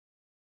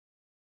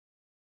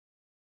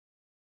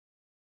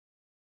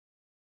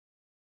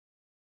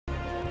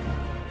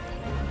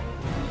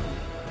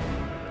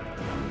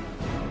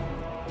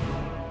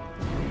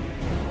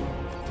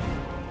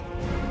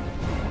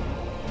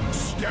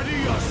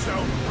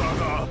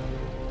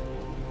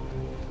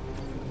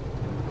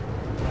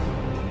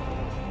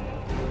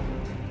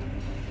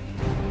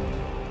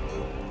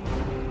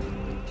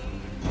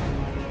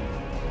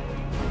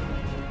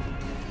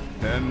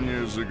10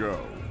 years ago,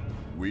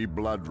 we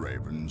Blood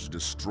Ravens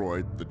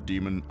destroyed the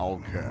demon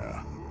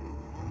Alkair,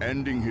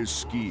 ending his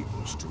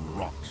schemes to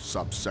rot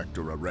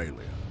Subsector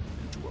Aurelia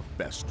into a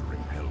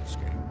festering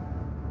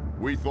hellscape.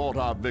 We thought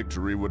our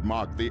victory would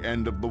mark the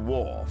end of the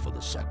war for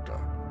the sector.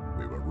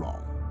 We were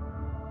wrong.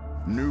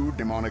 New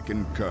demonic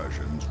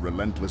incursions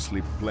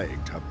relentlessly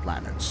plagued her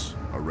planets,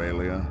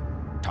 Aurelia,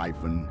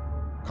 Typhon,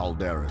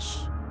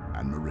 Calderis,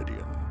 and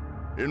Meridian.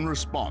 In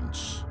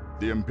response,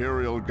 the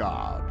Imperial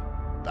Guard,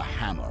 the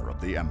Hammer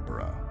of the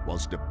Emperor,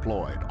 was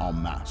deployed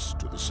en masse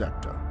to the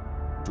sector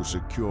to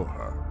secure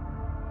her,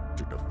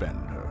 to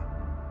defend her.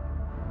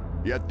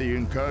 Yet the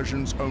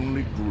incursions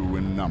only grew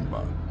in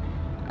number,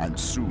 and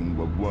soon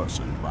were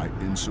worsened by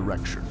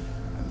insurrection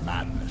and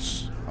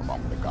madness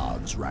among the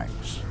Guard's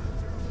ranks.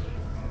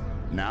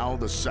 Now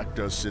the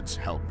sector sits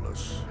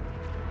helpless,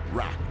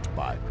 racked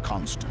by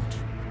constant,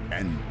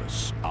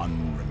 endless,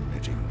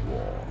 unremitting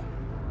war.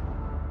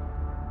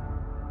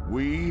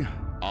 We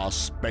are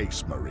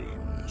Space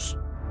Marines.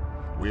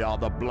 We are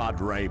the Blood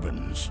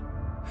Ravens.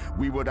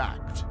 We would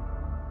act,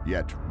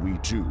 yet we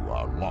too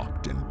are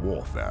locked in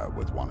warfare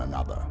with one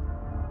another.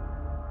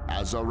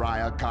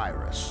 Azariah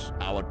Kairos,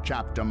 our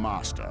chapter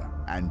master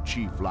and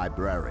chief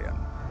librarian,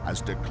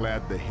 has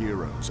declared the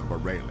heroes of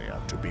Aurelia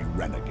to be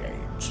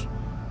renegades.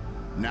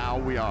 Now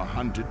we are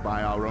hunted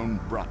by our own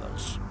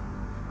brothers,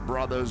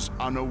 brothers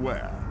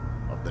unaware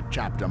of the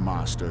chapter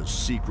master's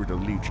secret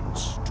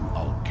allegiance to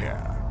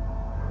Alkair.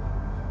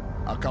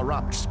 A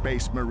corrupt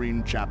Space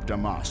Marine chapter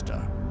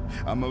master,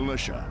 a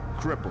militia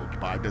crippled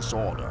by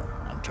disorder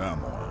and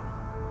turmoil,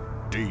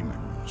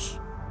 demons,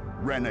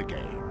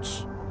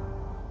 renegades,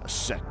 a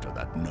sector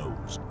that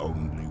knows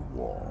only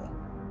war.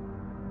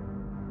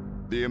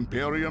 The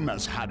Imperium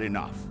has had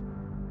enough.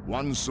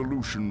 One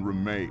solution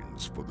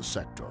remains for the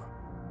sector.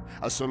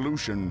 A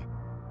solution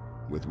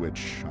with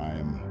which I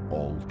am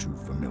all too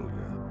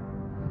familiar.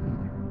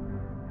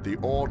 The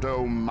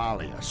Ordo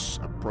Malleus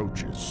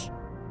approaches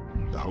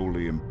the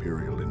Holy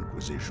Imperial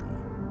Inquisition.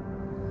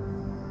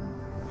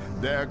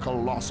 Their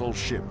colossal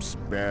ships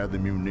bear the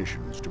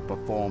munitions to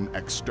perform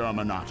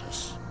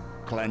exterminatus,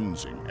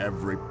 cleansing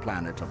every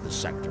planet of the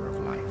sector of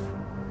life.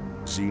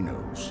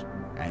 Xenos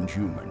and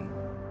human,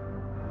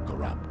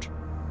 corrupt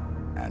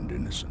and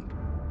innocent.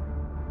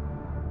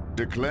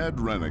 Declared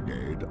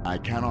renegade, I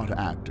cannot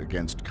act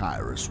against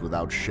Kairos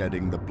without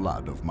shedding the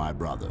blood of my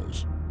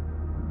brothers.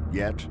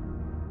 Yet,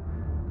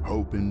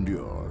 hope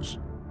endures.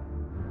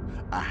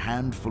 A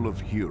handful of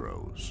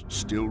heroes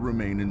still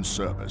remain in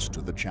service to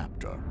the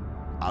chapter,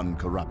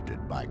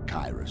 uncorrupted by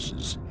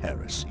Kairos'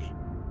 heresy.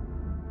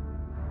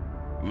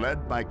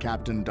 Led by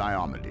Captain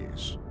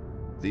Diomedes,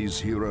 these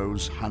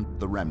heroes hunt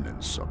the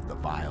remnants of the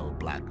vile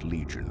Black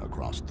Legion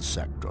across the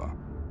sector.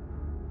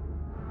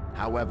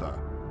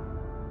 However,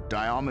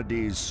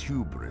 Diomedes'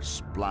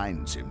 hubris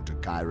blinds him to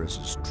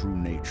Kairos' true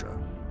nature.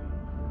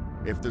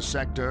 If the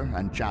sector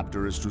and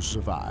chapter is to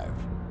survive,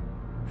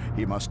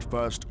 he must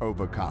first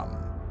overcome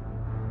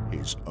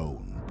his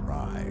own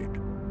pride.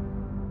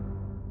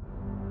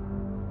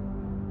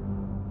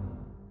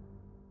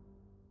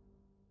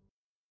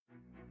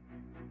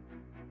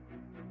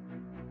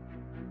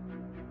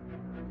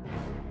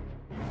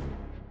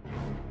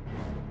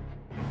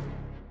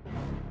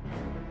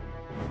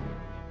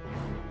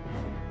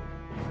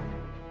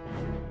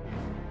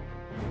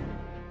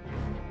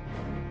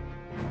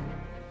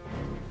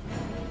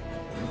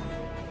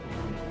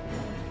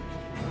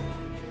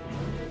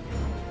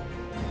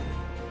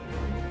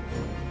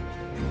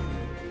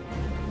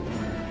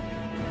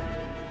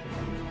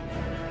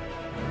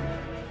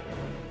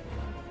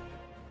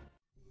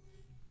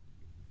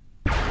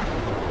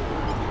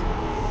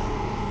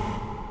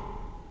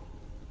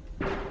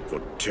 For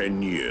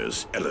 10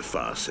 years,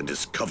 Eliphas and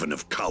his coven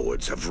of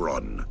cowards have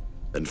run.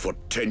 And for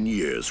 10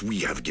 years, we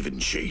have given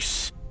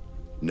chase.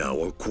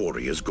 Now our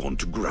quarry has gone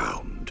to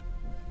ground.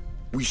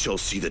 We shall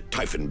see that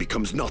Typhon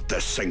becomes not their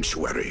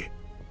sanctuary,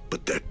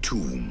 but their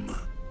tomb.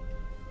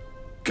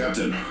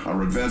 Captain,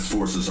 our advanced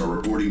forces are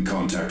reporting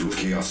contact with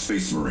Chaos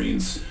Space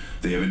Marines.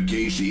 They have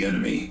engaged the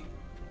enemy.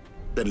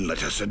 Then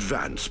let us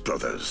advance,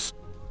 brothers.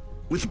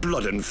 With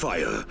blood and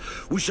fire,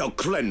 we shall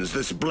cleanse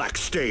this black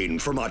stain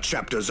from our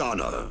chapter's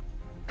honor.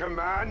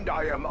 Command,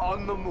 I am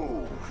on the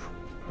move.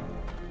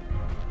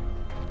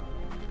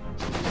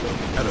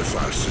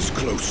 Eliphas is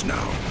close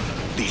now.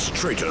 These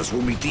traitors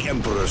will meet the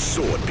Emperor's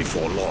sword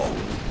before long.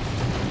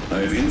 I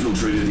have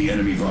infiltrated the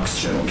enemy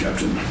Vox channel,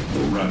 Captain.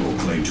 The rabble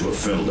claim to have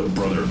felled a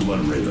brother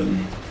Blood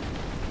Raven.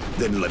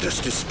 Then let us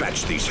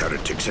dispatch these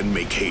heretics and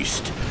make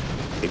haste.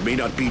 It may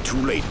not be too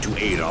late to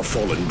aid our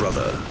fallen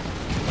brother.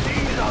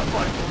 These are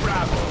but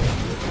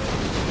rabble.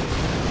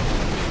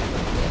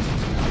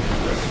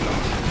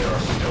 There are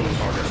still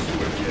targets to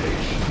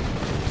engage.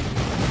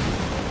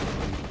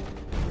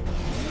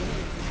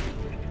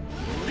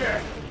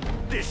 Death!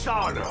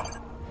 Dishonor!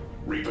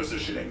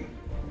 Repositioning.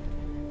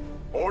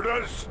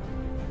 Orders?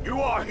 You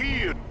are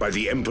here! By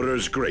the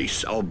Emperor's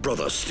grace, our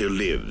brother still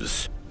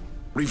lives.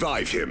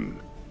 Revive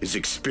him. His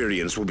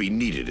experience will be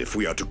needed if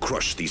we are to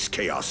crush these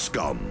Chaos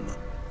scum.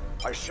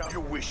 I shall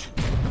you wish.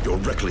 Your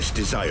reckless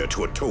desire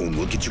to atone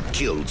will get you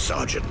killed,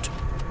 Sergeant.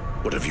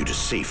 What have you to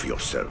say for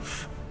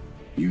yourself?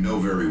 You know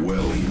very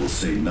well he will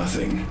say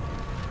nothing.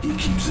 He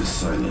keeps his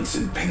silence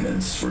in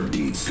penance for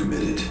deeds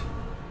committed.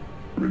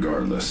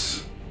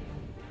 Regardless,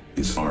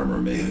 his armor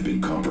may have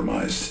been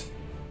compromised.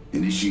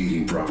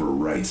 Initiating proper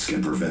rites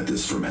can prevent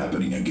this from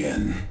happening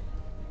again.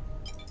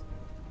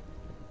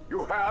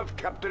 You have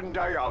Captain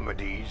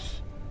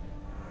Diomedes.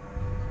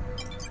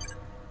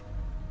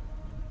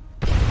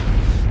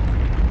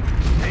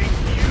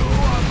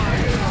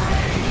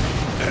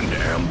 An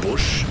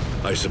ambush?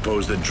 I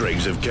suppose the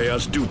dregs of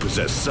chaos do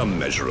possess some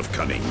measure of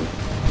cunning.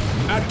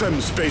 At them,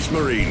 Space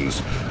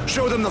Marines!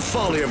 Show them the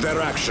folly of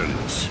their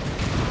actions!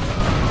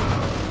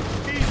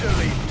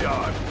 Easily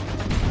done.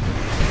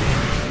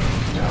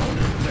 Down.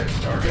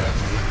 Next target.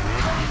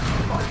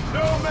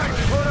 No match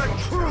for a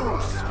true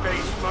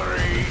Space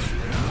Marine!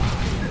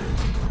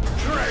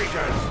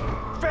 Traitors!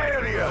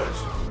 Failures!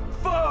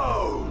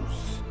 Foes!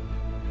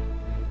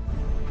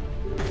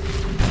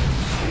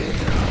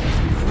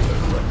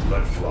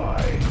 Let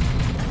fly.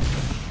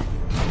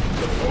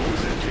 The foe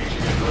is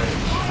engaging in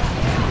range.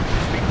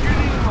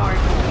 Beginning my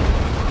move.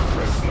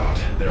 Press not.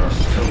 There are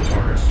still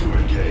targets to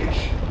engage.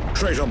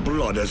 Traitor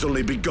blood has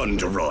only begun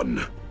to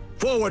run.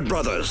 Forward,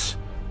 brothers!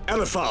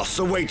 Eliphas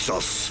awaits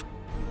us.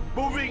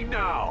 Moving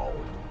now.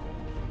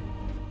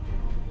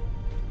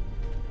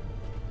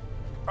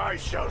 I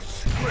shall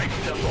scrape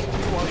them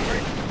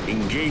all.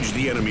 Engage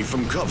the enemy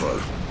from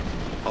cover.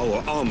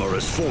 Our armor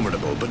is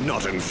formidable, but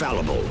not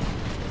infallible.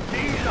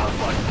 These are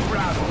but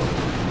gravel.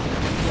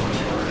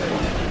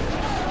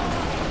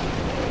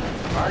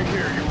 I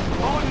hear you.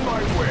 On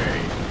my way.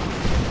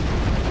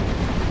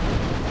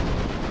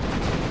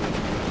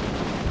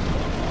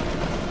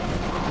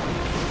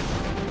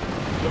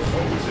 The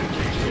foe is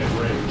engaging in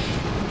range.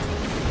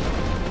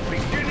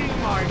 Beginning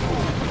my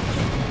move.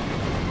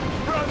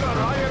 Brother,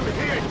 I am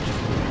hit.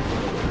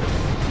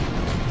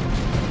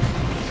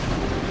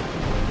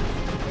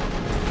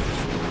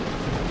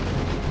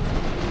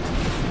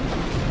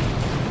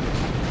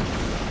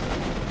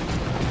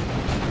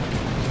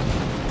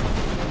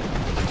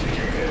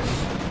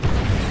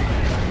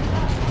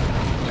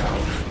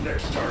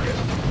 Target.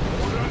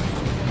 Orders.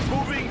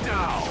 Moving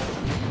now.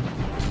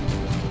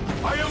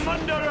 I am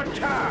under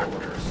attack.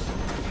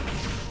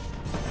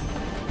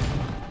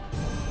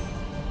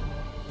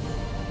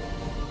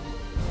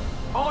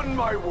 On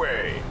my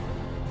way.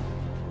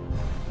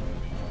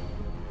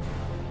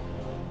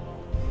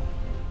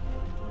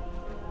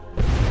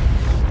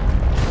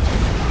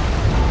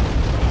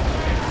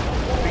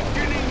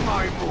 Beginning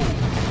my move.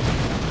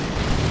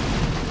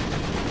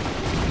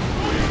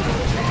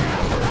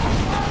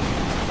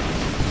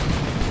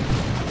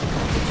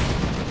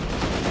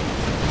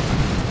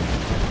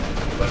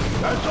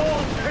 As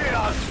all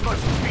chaos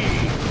must be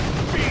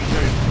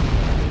beaten.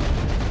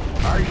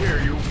 I hear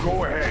you.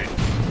 Go ahead.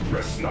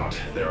 Rest not.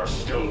 There are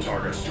still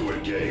targets to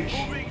engage.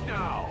 Moving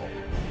now.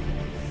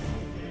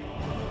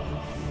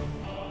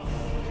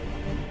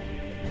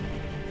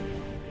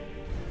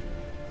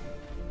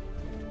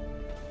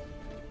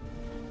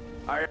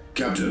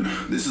 Captain,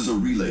 this is a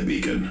relay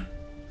beacon.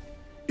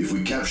 If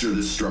we capture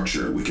this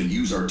structure, we can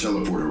use our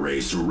teleport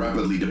arrays to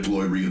rapidly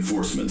deploy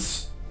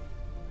reinforcements.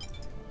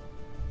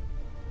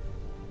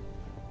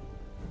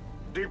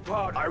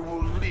 Depart. I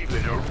will leave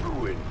it a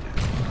ruin.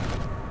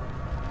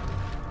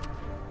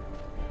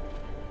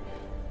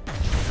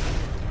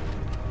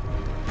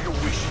 You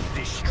wish it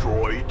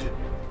destroyed?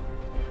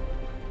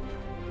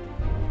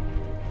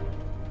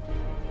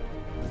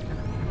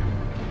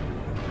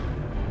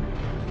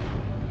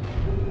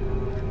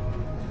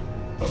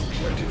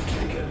 Objective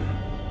taken.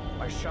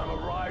 I shall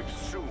arrive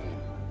soon.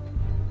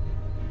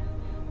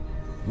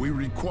 We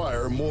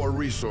require more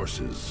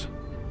resources.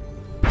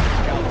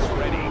 Scouts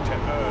ready to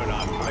earn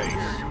our place.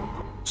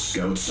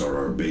 Scouts are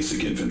our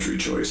basic infantry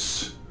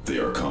choice. They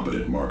are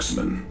competent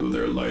marksmen, though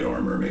their light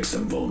armor makes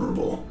them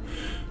vulnerable.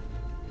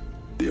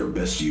 They are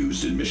best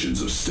used in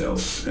missions of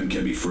stealth, and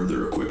can be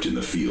further equipped in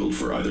the field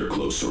for either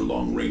close or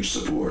long-range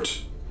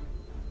support.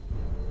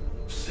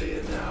 Say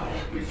it now,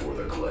 before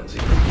the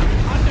cleansing.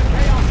 Under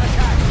chaos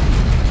attack!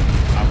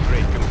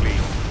 Upgrade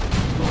complete.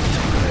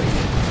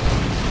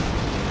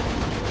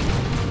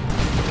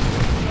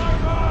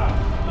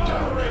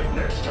 Down.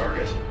 Next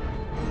target.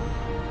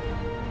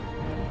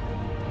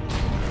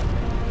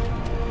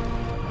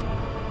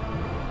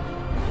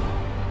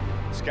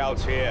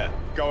 Scouts here.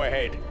 Go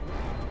ahead.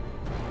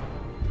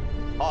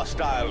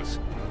 Hostiles.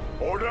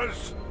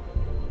 Orders.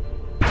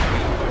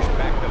 Push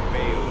back the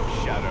veil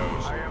of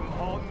shadows. I am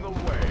on the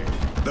way.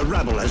 The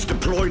rabble has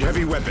deployed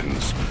heavy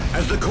weapons.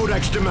 As the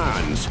Codex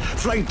demands,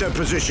 flank their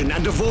position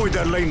and avoid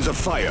their lanes of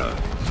fire.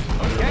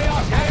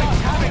 Chaos,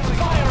 havoc,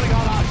 firing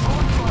on us!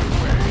 On my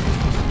way.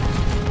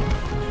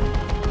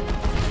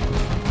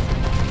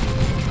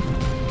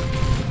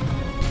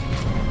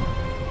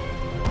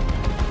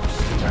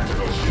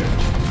 Tactical shift.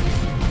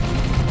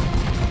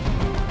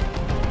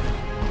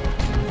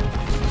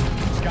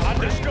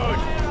 Understood.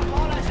 Fire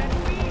upon us and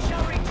we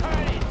shall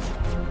return it.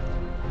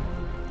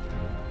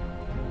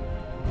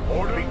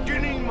 Order.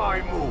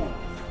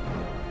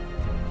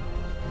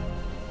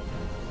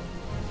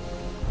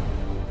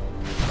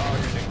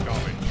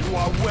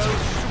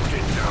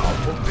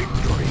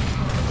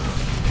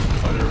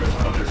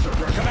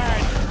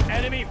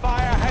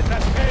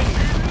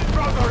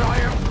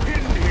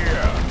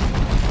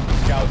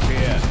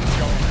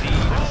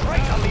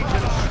 Traitor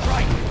Legion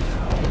strike!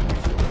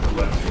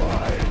 Let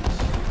fly.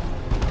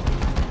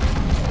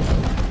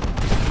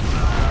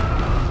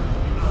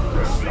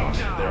 Rest not.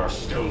 There are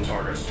still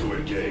targets to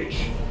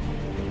engage.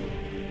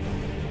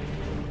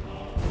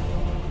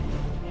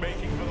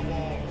 Making for the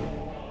wall.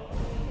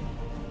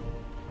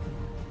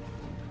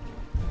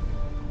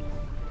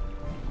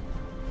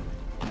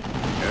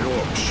 An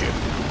orc ship.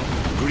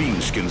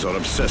 Greenskins are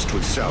obsessed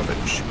with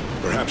salvage.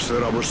 Perhaps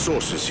there are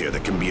resources here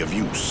that can be of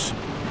use.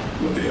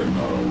 But they are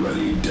not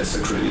already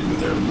desecrated with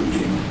their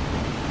looting.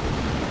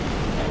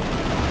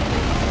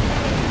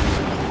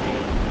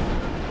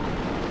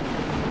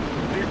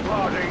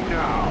 Departing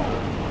now.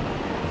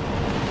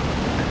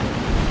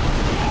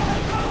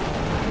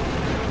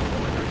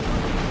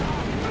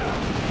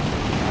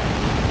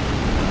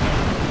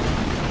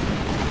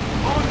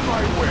 On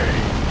my way.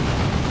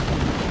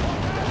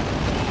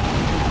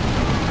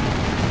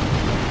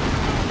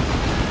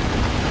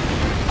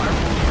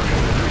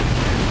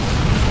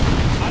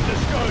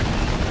 Understood.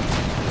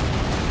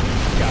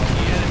 Scout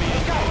the enemy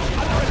engaged.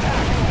 Under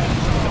attack.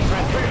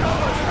 Suppress the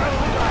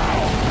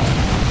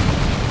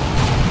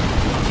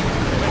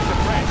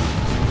suppress.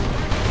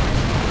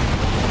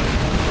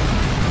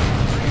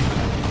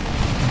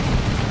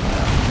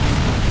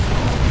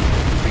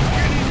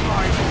 Beginning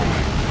my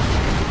movement.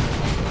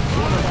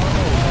 One of our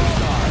own has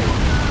died.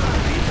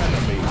 The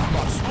enemy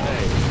must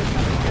pay.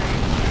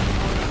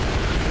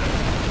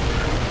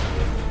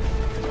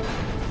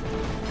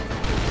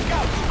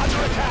 Scouts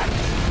under attack.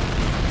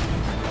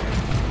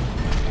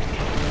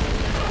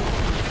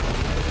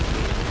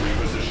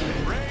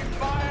 Repositioning. Rain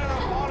fire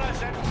upon us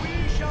and we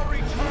shall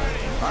return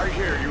it. I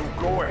hear you.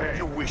 Go ahead.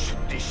 You wish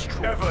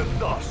destroy. Never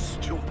thus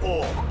to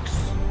orcs.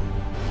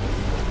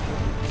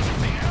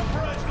 The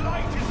Emperor's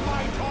light is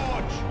my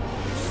torch.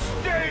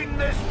 Stain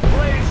this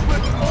place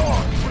with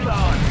orc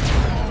blood.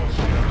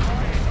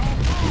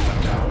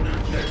 Down.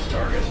 Next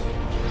target.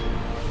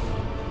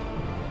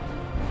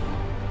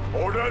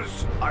 Orders?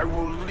 I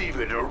will leave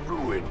it a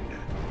ruin.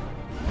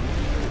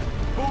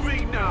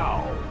 Moving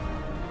now.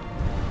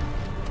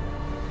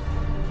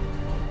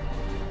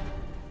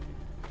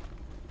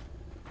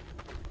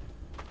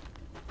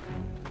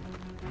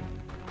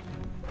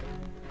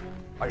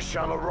 I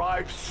shall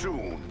arrive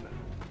soon.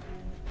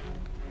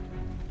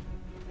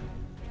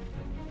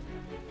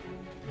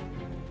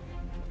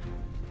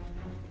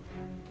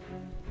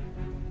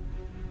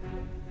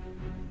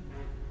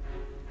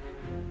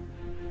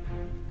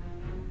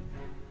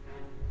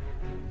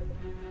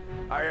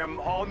 I am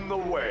on the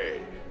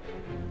way.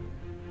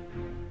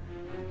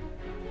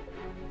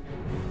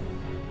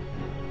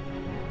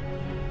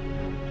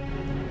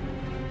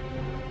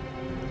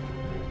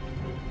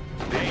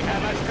 They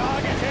have us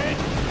targeted.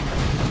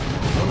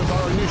 One of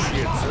our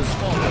initiates has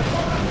fallen.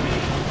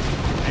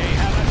 They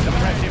have a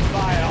suppressive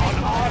fire on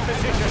our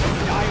position.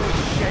 Die with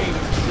shame,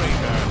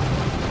 traitor.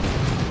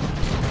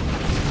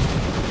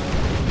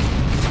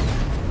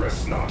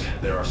 Rest not.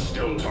 There are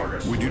still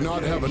targets. We do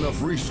not have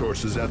enough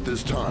resources at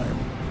this time.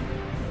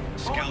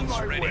 Scouts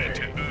my ready way.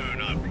 to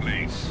earn our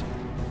place.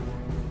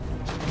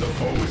 The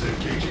foe is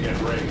engaging at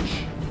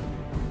range.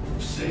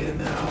 Say it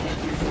now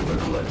before the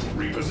collective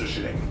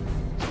repositioning.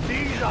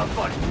 These are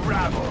but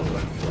rabble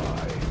and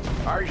fly.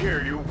 I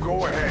hear you.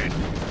 Go ahead.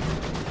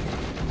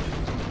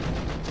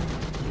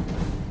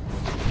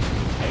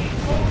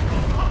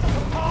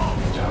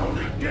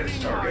 Down.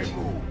 Next target.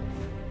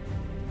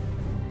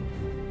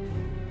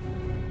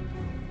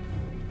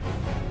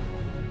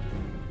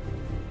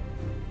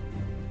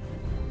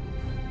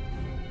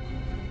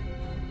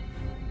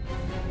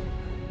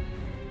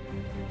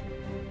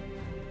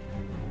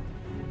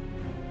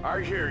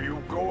 I hear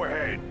you. Go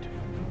ahead.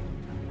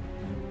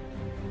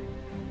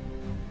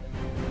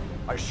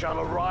 I shall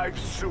arrive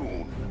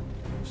soon.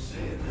 Say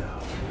it now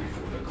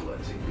before the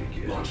cleansing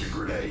begins. Launch a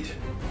grenade.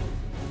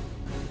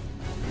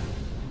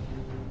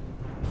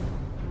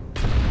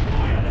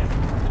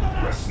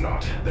 Rest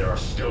not. There are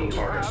still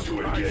targets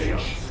to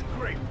engage.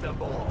 Scrape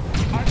them all.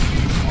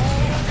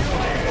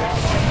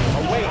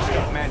 A waste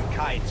of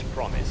mankind's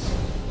promise.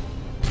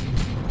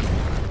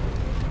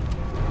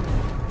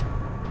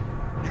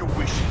 You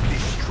wish it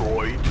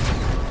destroyed?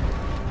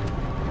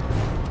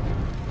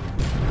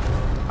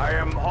 I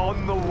am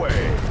on the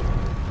way.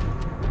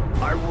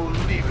 I will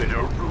leave it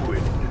a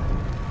ruin.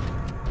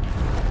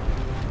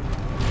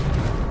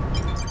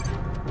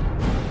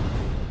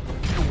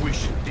 You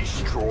wish it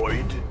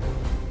destroyed?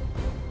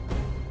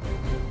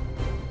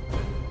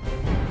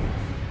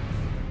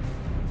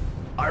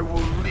 I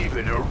will leave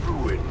it a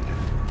ruin.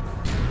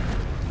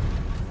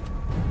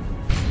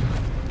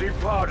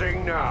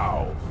 Departing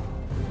now.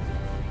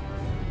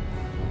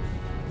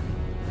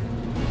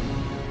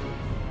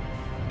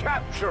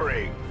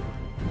 Capturing!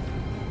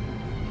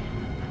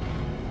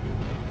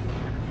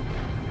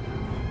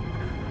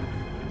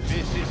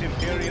 This is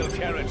Imperial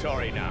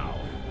territory now.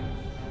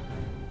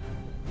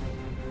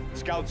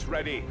 Scouts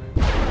ready.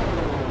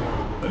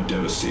 A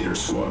Devastator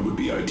squad would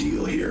be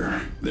ideal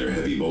here. Their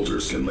heavy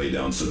bolters can lay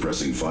down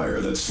suppressing fire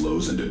that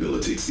slows and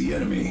debilitates the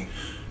enemy.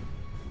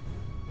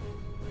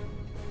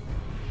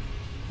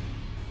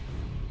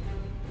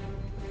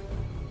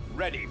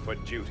 Ready for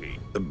duty.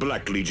 The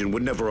Black Legion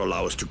would never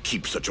allow us to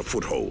keep such a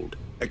foothold.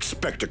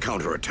 Expect a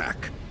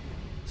counterattack.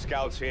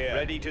 Scouts here.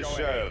 Ready to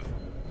serve.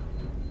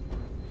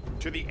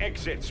 To the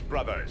exits,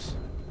 brothers.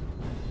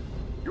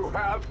 You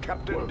have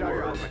Captain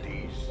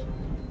Diomedes.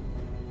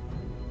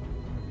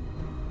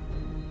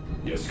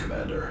 Yes,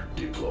 Commander.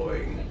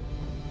 Deploying.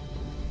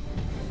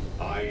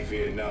 I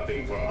fear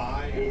nothing, for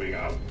I moving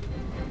out.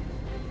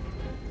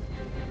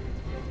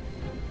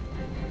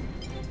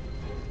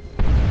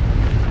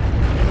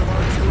 One of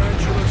our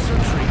tarantula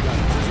sentry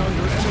guns is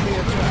under enemy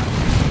attack.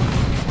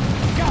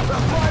 Scouts!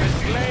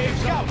 Slave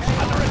scouts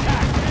under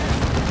attack!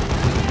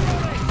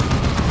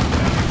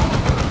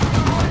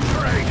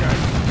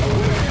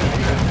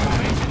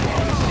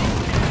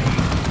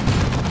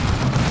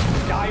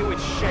 Die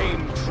with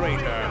shame,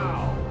 traitor!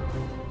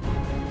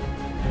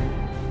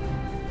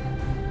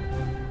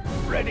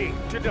 Ready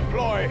to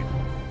deploy!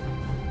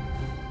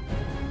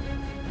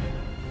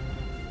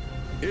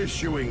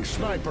 Issuing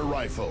sniper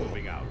rifle.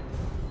 Moving out.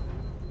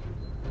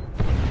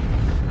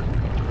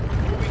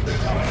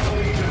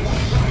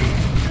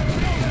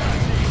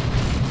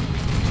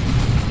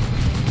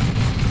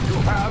 You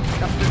have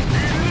Captain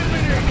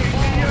eliminating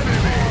the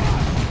enemy.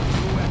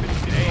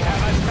 They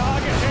have us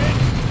targeted!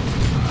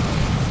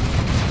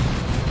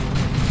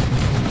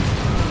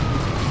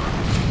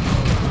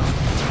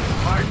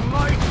 My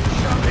might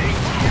shall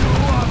make you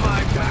on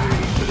my back.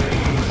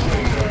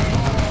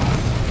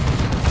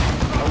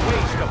 A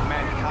waste of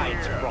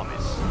mankind's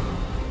promise.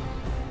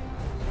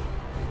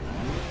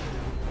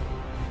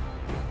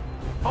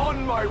 On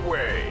my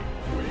way.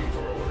 Waiting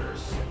for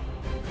orders.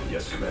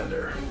 Yes,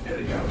 Commander.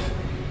 Heading out.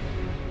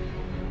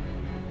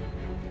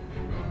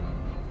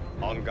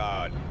 On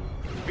guard.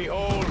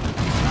 Behold,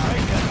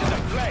 traitors in the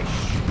flesh!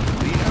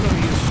 The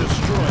enemy is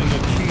destroying a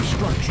key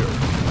structure.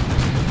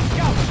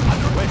 Scouts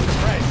under west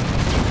press!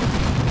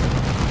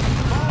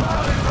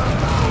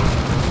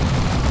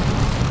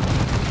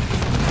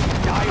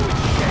 Die with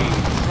shame,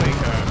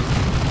 traitor!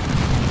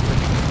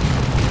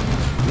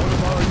 One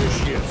of our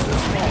initiates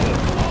has fallen.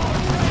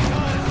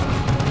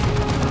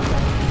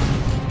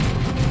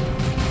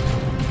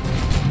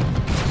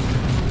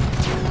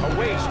 A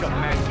waste of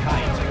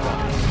mankind's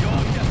promise.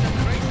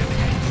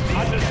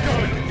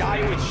 Understood!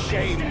 Die with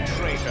shame,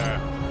 traitor!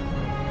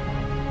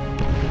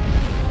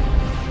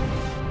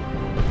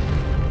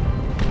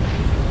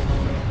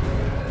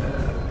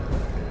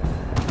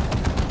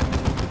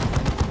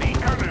 The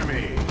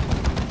enemy.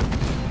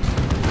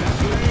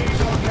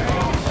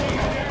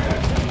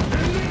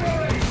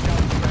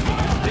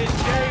 This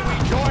day we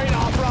join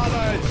our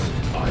brothers!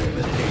 I am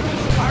an agent.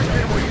 How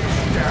can we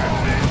stand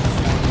this?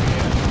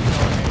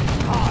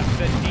 Cast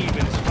the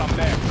demons from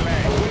their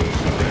flesh!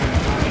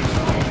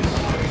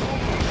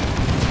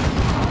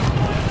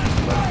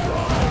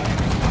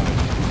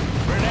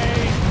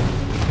 Grenade!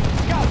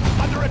 Scouts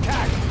under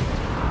attack!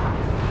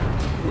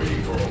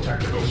 Waiting for a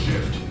tactical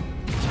shift.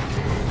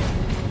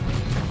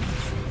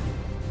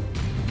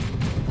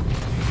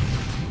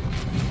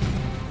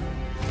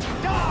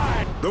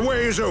 Die! The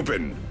way is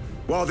open.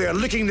 While they are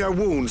licking their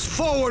wounds,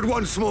 forward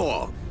once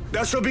more.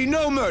 There shall be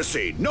no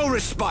mercy, no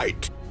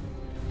respite.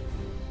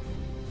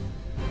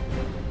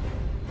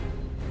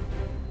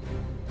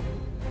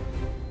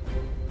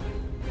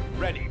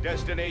 Ready,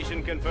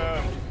 destination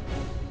confirmed.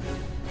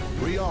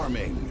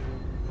 Rearming.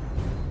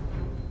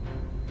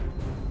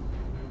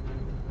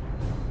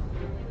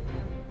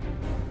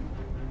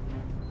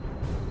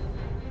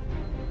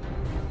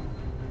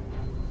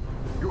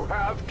 You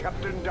have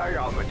Captain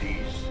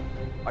Diomedes.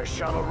 I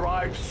shall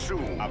arrive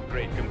soon.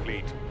 Upgrade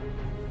complete.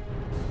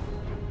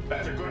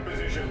 That's a good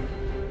position.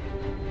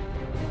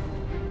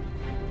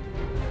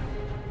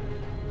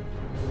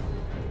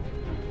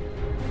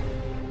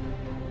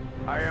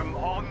 I am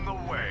on the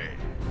way.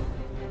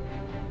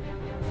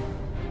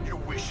 You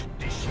wish it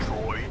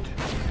destroyed?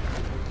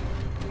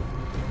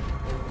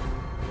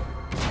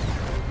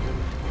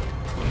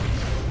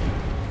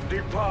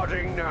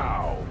 Departing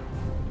now.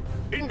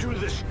 Into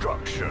the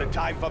structure. The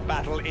time for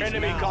battle is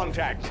enemy now.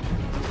 Contact.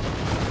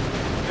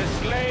 The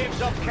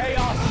slaves of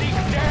chaos seek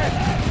death.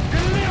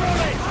 Deliver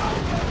it!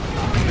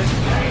 The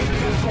slaves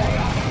of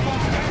chaos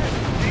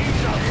seek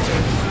death.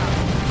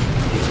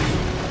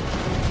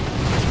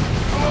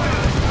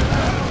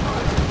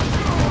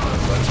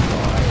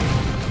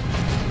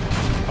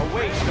 A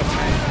waste of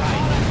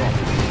mankind's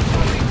property.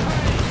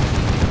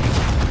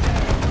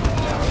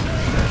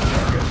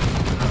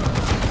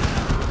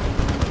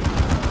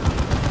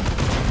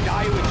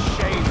 Die with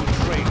shame,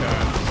 traitor.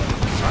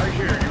 I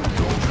hear you,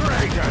 you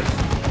traitors!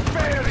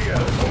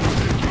 Failures!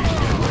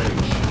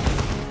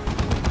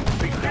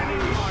 The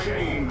enemy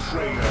shame,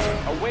 traitor!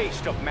 A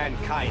waste of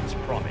mankind's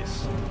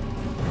promise.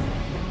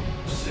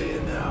 Say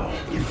it now,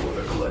 before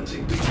the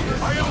cleansing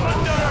begins. I am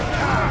under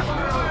attack!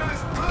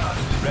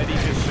 Ready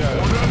to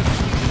serve.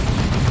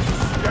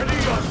 Steady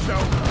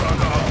yourself,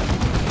 brother!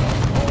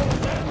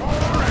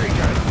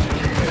 Traitors!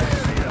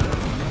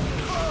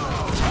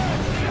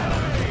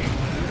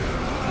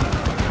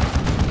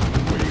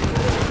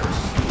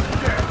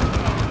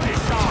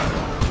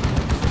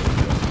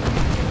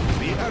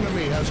 The enemy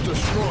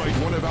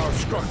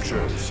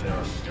structures. There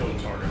are still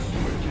targets to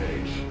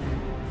engage.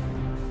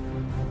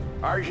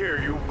 I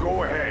hear you.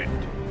 Go ahead.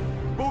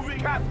 Moving.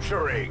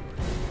 Capturing.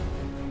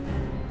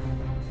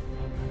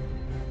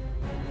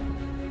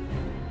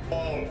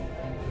 All.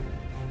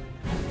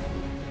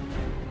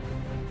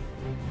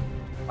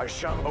 I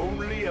shall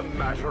only a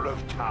matter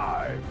of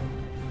time.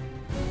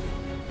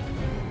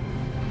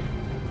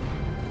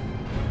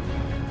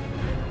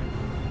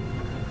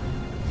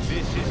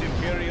 This is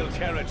Imperial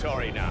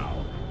territory now.